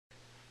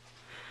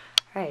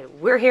Hey,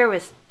 we're here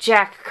with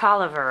Jack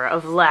Colliver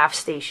of Laugh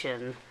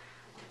Station.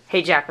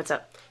 Hey Jack, what's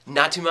up?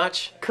 Not too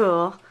much.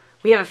 Cool.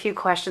 We have a few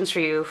questions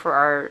for you for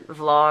our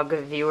vlog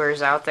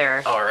viewers out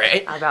there. All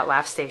right. About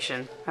Laugh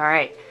Station. All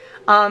right.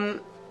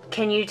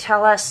 Can you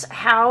tell us,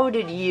 how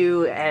did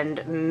you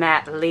and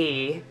Matt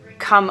Lee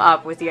come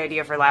up with the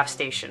idea for Laugh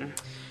Station?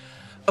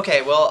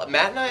 Okay, well,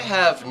 Matt and I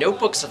have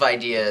notebooks of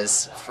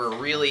ideas for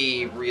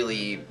really,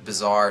 really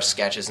bizarre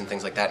sketches and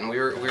things like that, and we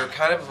were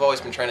kind of always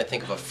been trying to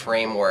think of a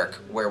framework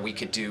where we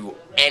could do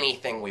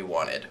anything we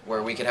wanted,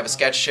 where we could have a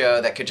sketch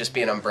show that could just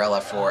be an umbrella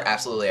for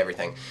absolutely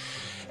everything.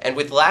 And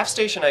with Laugh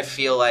Station, I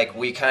feel like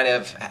we kind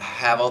of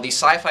have all these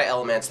sci-fi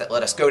elements that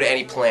let us go to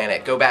any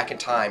planet, go back in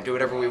time, do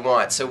whatever we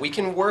want. So we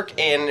can work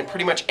in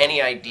pretty much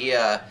any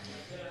idea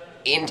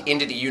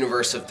into the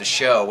universe of the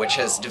show, which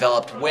has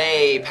developed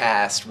way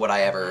past what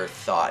I ever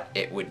thought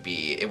it would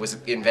be. It was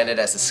invented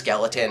as a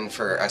skeleton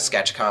for a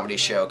sketch comedy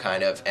show,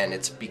 kind of, and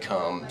it's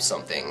become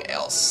something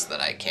else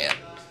that I can't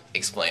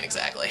explain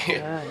exactly.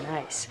 Oh,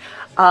 nice.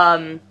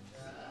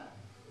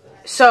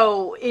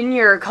 So, in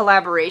your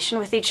collaboration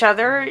with each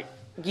other,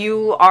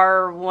 you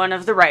are one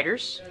of the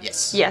writers.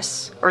 Yes.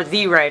 Yes, or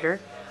the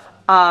writer.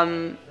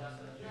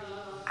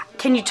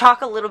 Can you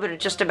talk a little bit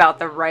just about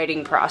the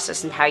writing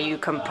process and how you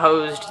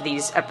composed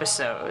these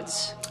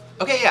episodes?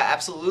 Okay, yeah,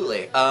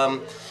 absolutely.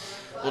 Well,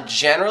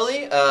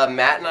 generally,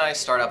 Matt and I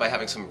start out by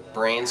having some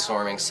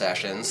brainstorming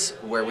sessions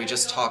where we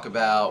just talk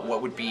about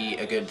what would be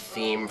a good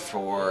theme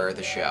for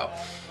the show.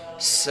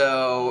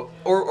 So,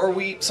 or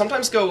we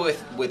sometimes go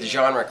with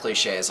genre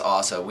cliches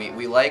also.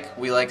 We like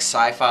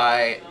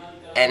sci-fi,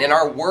 and in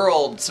our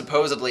world,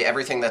 supposedly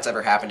everything that's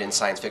ever happened in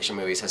science fiction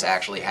movies has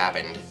actually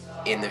happened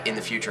in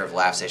the future of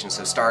Laugh Station.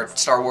 So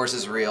Star Wars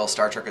is real,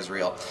 Star Trek is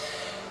real.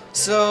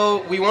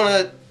 So we want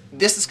to.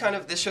 This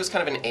show's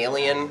kind of an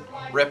Alien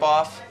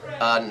ripoff.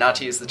 Not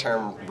to use the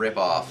term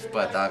ripoff,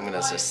 but I'm gonna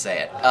just say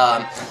it.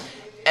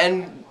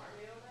 And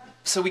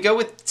so we go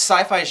with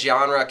sci-fi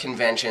genre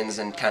conventions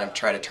and kind of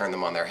try to turn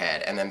them on their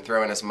head, and then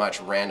throw in as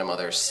much random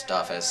other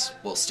stuff as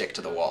will stick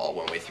to the wall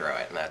when we throw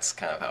it, and that's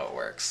kind of how it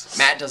works.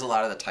 Matt does a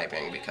lot of the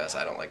typing because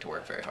I don't like to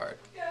work very hard.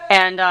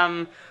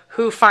 And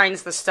who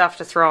finds the stuff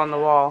to throw on the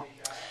wall?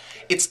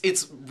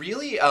 It's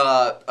really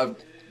a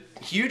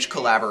huge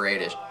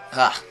collaboration.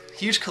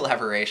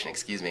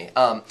 Excuse me.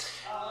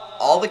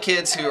 All the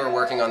kids who are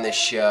working on this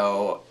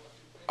show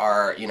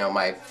are,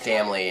 my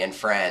family and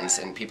friends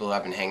and people who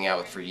I've been hanging out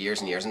with for years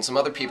and years, and some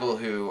other people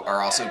who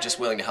are also just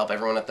willing to help.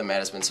 Everyone at the Met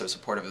has been so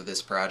supportive of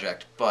this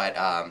project, but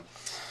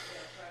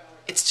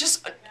it's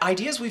just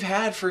ideas we've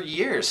had for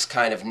years,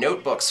 kind of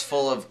notebooks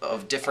full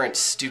of different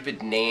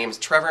stupid names.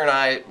 Trevor and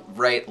I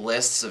write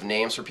lists of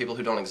names for people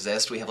who don't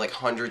exist. We have like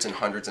hundreds and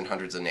hundreds and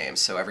hundreds of names,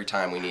 so every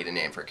time we need a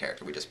name for a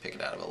character, we just pick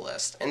it out of a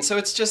list. And so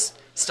it's just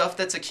stuff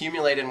that's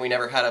accumulated, and we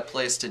never had a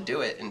place to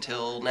do it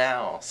until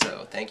now.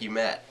 So thank you,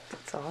 Matt.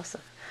 That's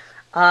awesome.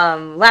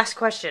 Last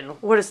question.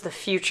 What is the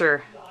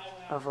future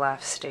of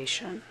Laugh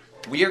Station?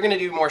 We are going to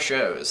do more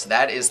shows.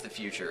 That is the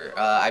future.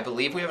 I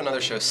believe we have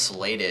another show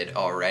slated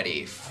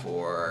already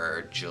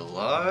for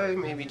July,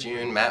 maybe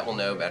June. Matt will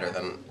know better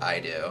than I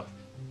do.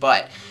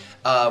 But,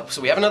 so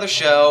we have another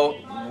show.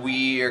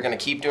 We are going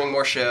to keep doing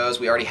more shows.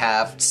 We already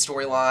have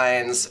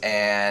storylines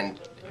and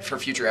for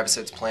future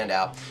episodes planned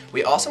out.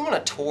 We also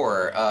want to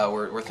tour.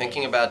 We're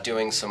thinking about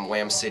doing some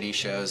Wham City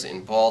shows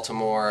in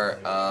Baltimore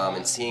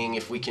and seeing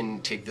if we can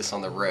take this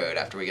on the road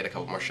after we get a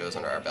couple more shows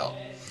under our belt.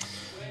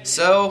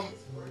 So,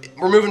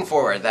 we're moving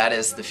forward. That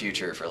is the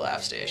future for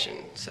Laugh Station.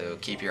 So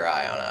keep your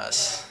eye on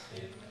us.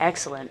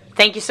 Excellent.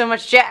 Thank you so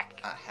much, Jack.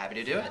 Happy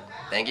to do it.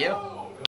 Thank you.